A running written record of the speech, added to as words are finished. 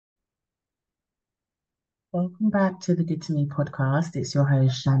Welcome back to the Good to Me podcast. It's your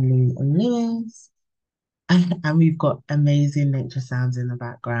host, Shanley Lewis. And we've got amazing nature sounds in the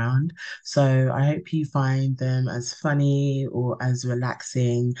background. So I hope you find them as funny or as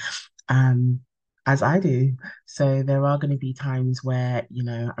relaxing um, as I do. So there are going to be times where,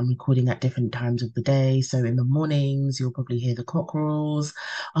 I'm recording at different times of the day. So in the mornings, you'll probably hear the cockerels.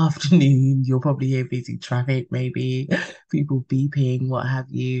 Afternoon, you'll probably hear busy traffic, maybe people beeping, what have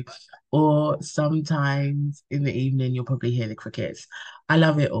you. Or sometimes in the evening, you'll probably hear the crickets. I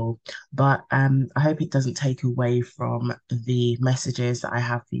love it all. But I hope it doesn't take away from the messages that I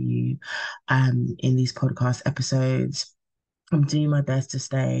have for you in these podcast episodes. I'm doing my best to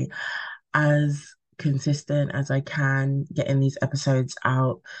stay as consistent as I can, getting these episodes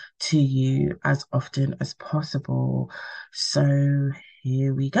out to you as often as possible. So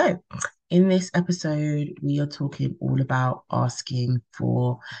here we go. In this episode, we are talking all about asking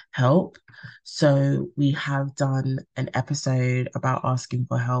for help. So we have done an episode about asking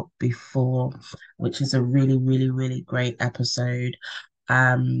for help before, which is a really, really, really great episode.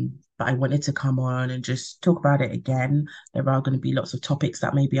 But I wanted to come on and just talk about it again. There are going to be lots of topics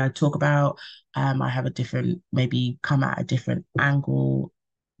that maybe I talk about. I have a different, maybe come at a different angle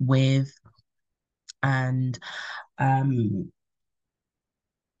with, and um,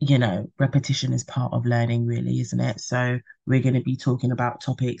 repetition is part of learning, really, isn't it? So we're going to be talking about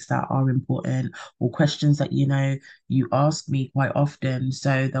topics that are important or questions that, you ask me quite often.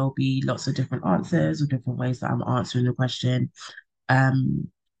 So there'll be lots of different answers or different ways that I'm answering the question. Um,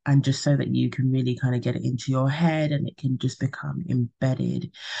 and just so that you can really kind of get it into your head and it can just become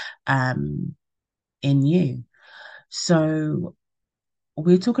embedded in you. So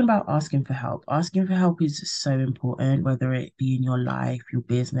we're talking about asking for help. Asking for help is so important, whether it be in your life, your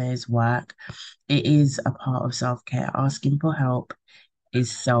business, work. It is a part of self-care. Asking for help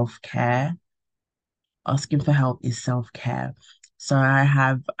is self-care. Asking for help is self-care. So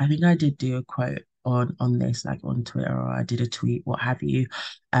I think I did do a quote on this, like on Twitter, or I did a tweet, what have you,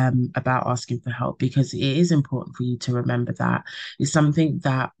 about asking for help because it is important for you to remember that it's something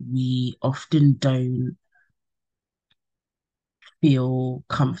that we often don't feel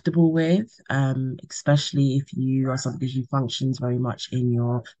comfortable with, especially if you are somebody who functions very much in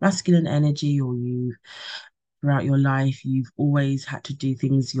your masculine energy, or you throughout your life you've always had to do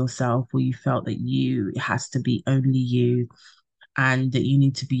things yourself, or you felt that it has to be only you, and that you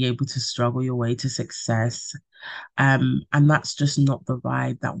need to be able to struggle your way to success. And that's just not the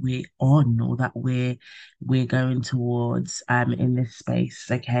vibe that we're on, or that we're going towards in this space.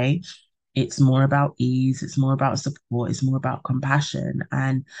 Okay. It's more about ease, it's more about support, it's more about compassion.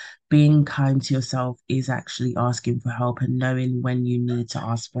 And being kind to yourself is actually asking for help and knowing when you need to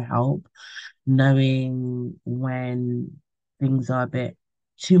ask for help, knowing when things are a bit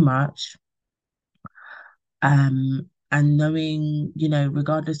too much, and knowing,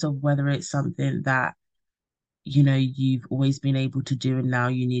 regardless of whether it's something that, you've always been able to do and now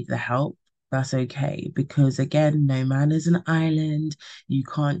you need the help, that's okay. Because again, no man is an island. You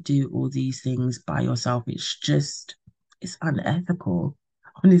can't do all these things by yourself. It's unethical.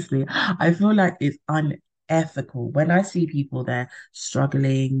 Honestly, I feel like it's unethical when I see people there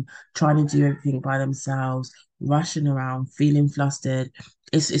struggling, trying to do everything by themselves, rushing around, feeling flustered.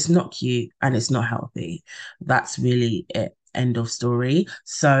 It's not cute and it's not healthy. That's really it. End of story.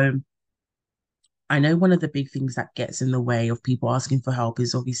 So I know one of the big things that gets in the way of people asking for help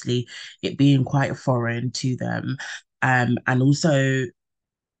is obviously it being quite foreign to them, and also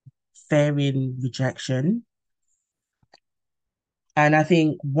fearing rejection. And I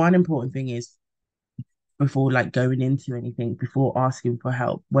think one important thing is before like going into anything, before asking for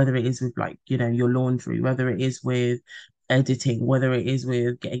help, whether it is with like, your laundry, whether it is with editing, whether it is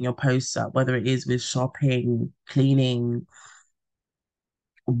with getting your posts up, whether it is with shopping, cleaning,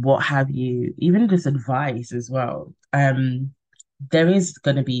 what have you, even just advice as well. There is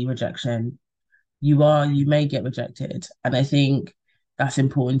going to be rejection. You may get rejected, and I think that's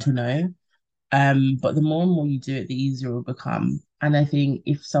important to know. But the more and more you do it, the easier it will become. And I think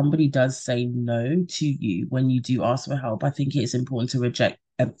if somebody does say no to you when you do ask for help, I think it's important to reject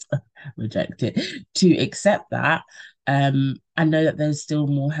it, to accept that, and know that there's still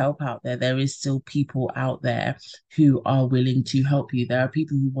more help out there. There is still people out there who are willing to help you. There are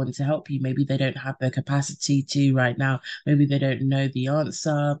people who want to help you. Maybe they don't have the capacity to right now. Maybe they don't know the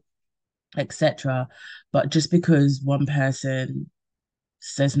answer, etc. But just because one person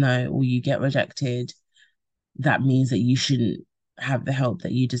says no or you get rejected, that means that you shouldn't have the help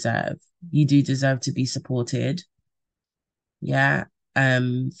that you deserve. You do deserve to be supported, yeah,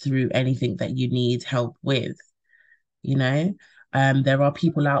 through anything that you need help with, you know. There are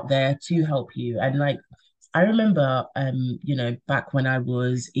people out there to help you. And like I remember, back when I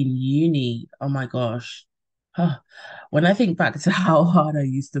was in uni, oh my gosh. Huh. When I think back to how hard I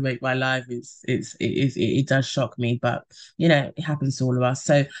used to make my life, it does shock me, but it happens to all of us.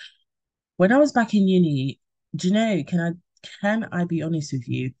 So when I was back in uni, do you know, can I be honest with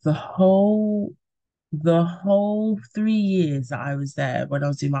you? The whole 3 years that I was there when I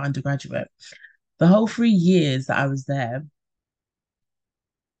was doing my undergraduate, the whole 3 years that I was there,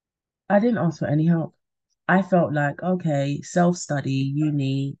 I didn't ask for any help. I felt like, okay, self-study,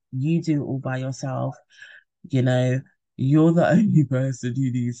 uni, you do it all by yourself, you know, you're the only person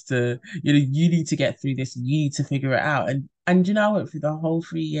who needs to, you need to get through this, you need to figure it out. And I went through the whole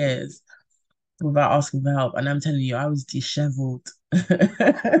 3 years without asking for help. And I'm telling you, I was disheveled.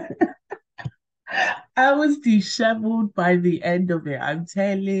 I was disheveled by the end of it. I'm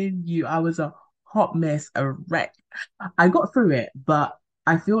telling you, I was a hot mess, a wreck. I got through it, but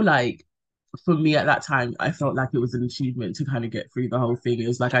I feel like for me at that time, I felt like it was an achievement to kind of get through the whole thing. It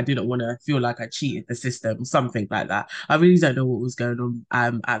was like I didn't want to feel like I cheated the system, something like that. I really don't know what was going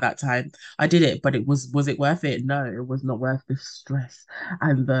on at that time. I did it, but was it worth it? No, it was not worth the stress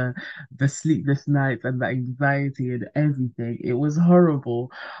and the sleepless nights and the anxiety and everything. It was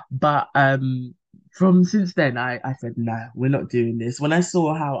horrible. But from since then I said, no, we're not doing this. When I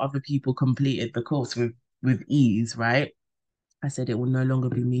saw how other people completed the course with ease, right? I said it will no longer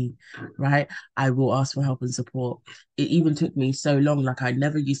be me, right? I will ask for help and support. It even took me so long, like I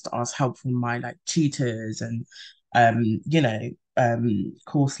never used to ask help from my like tutors and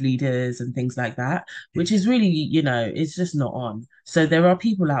course leaders and things like that, which is really, it's just not on. So there are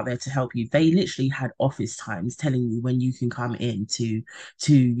people out there to help you. They literally had office times telling you when you can come in to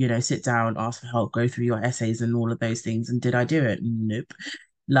sit down, ask for help, go through your essays and all of those things. And did I do it? Nope.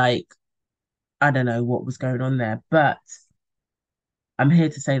 Like, I don't know what was going on there, but I'm here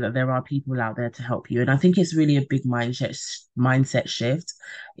to say that there are people out there to help you. And I think it's really a big mindset shift.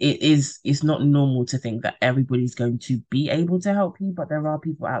 It's not normal to think that everybody's going to be able to help you, but there are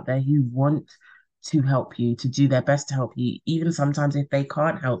people out there who want to help you, to do their best to help you, even sometimes if they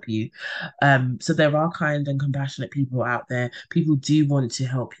can't help you. So there are kind and compassionate people out there. People do want to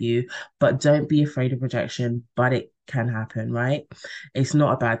help you, but don't be afraid of rejection, but it can happen, right? It's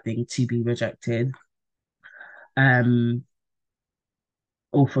not a bad thing to be rejected. Um,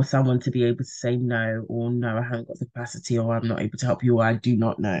 or for someone to be able to say no, or no, I haven't got the capacity, or I'm not able to help you, or I do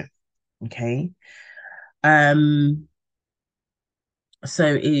not know. Okay. Um, so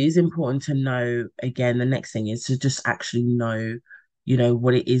it is important to know again, the next thing is to just actually know,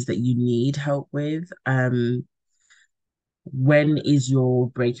 what it is that you need help with. When is your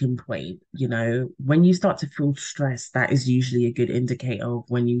breaking point? When you start to feel stressed, that is usually a good indicator of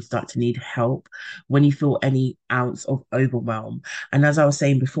when you start to need help, when you feel any ounce of overwhelm. And as I was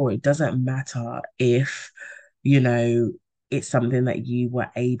saying before, it doesn't matter if, you know, it's something that you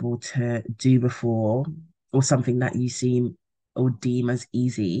were able to do before or something that you seem or deem as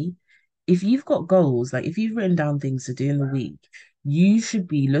easy. If you've got goals, like if you've written down things to do in the week, you should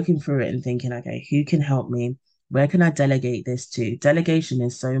be looking through it and thinking, okay, who can help me? Where can I delegate this to? Delegation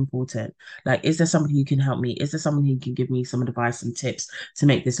is so important. Like, is there somebody who can help me? Is there someone who can give me some advice and tips to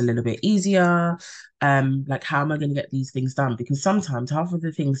make this a little bit easier? Like, how am I going to get these things done? Because sometimes half of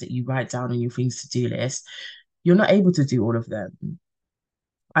the things that you write down on your things to do list, you're not able to do all of them.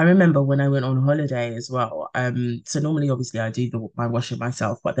 I remember when I went on holiday as well. So normally, obviously, I do my washing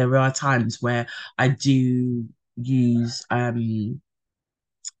myself, but there are times where I do use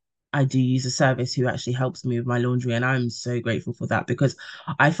I do use a service who actually helps me with my laundry, and I'm so grateful for that because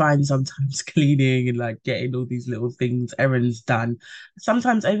I find sometimes cleaning and like getting all these little things, errands done,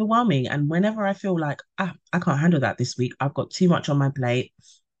 sometimes overwhelming. And whenever I feel like I can't handle that this week, I've got too much on my plate,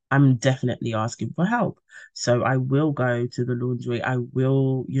 I'm definitely asking for help. So I will go to the laundry. I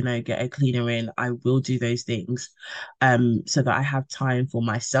will, get a cleaner in. I will do those things, so that I have time for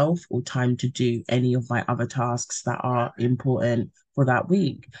myself or time to do any of my other tasks that are important for that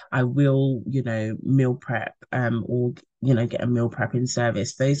week. I will, meal prep, or get a meal prepping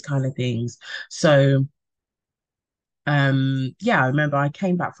service, those kind of things. So, yeah, I remember I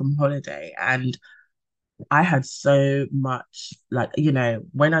came back from holiday and I had so much, like,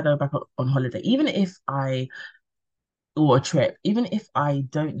 when I go back on holiday, even if I, or a trip, even if I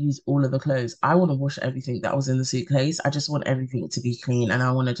don't use all of the clothes, I want to wash everything that was in the suitcase. I just want everything to be clean and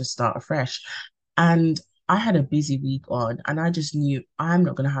I want to just start afresh. And I had a busy week on and I just knew I'm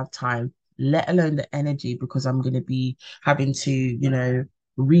not going to have time, let alone the energy, because I'm going to be having to,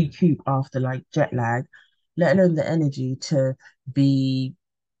 recoup after like jet lag, let alone the energy to be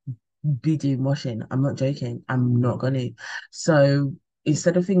be doing washing. I'm not joking. I'm not gonna. So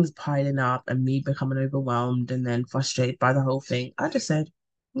instead of things piling up and me becoming overwhelmed and then frustrated by the whole thing, I just said,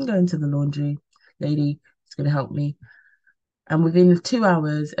 I'm going to the laundry. Lady, it's going to help me. And within 2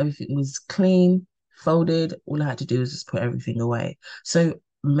 hours, everything was clean, folded. All I had to do was just put everything away. So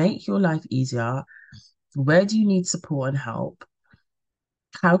make your life easier. Where do you need support and help?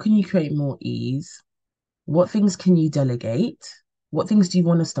 How can you create more ease? What things can you delegate? What things do you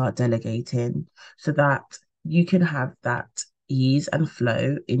want to start delegating so that you can have that ease and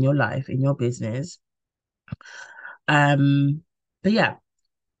flow in your life, in your business? Um, but yeah,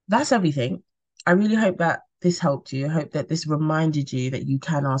 that's everything. I really hope that this helped you. I hope that this reminded you that you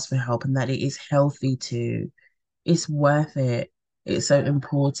can ask for help and that it is healthy to. It's worth it. It's so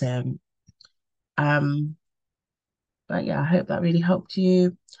important. Um, but yeah, I hope that really helped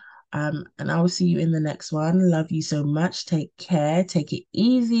you. And I will see you in the next one. Love you so much. Take care. Take it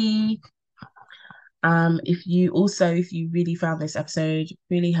easy. If you really found this episode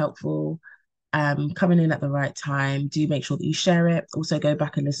really helpful, coming in at the right time, do make sure that you share it. Also, go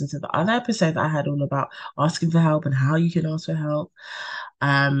back and listen to the other episode that I had all about asking for help and how you can ask for help.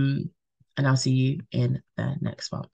 Um, and I'll see you in the next one.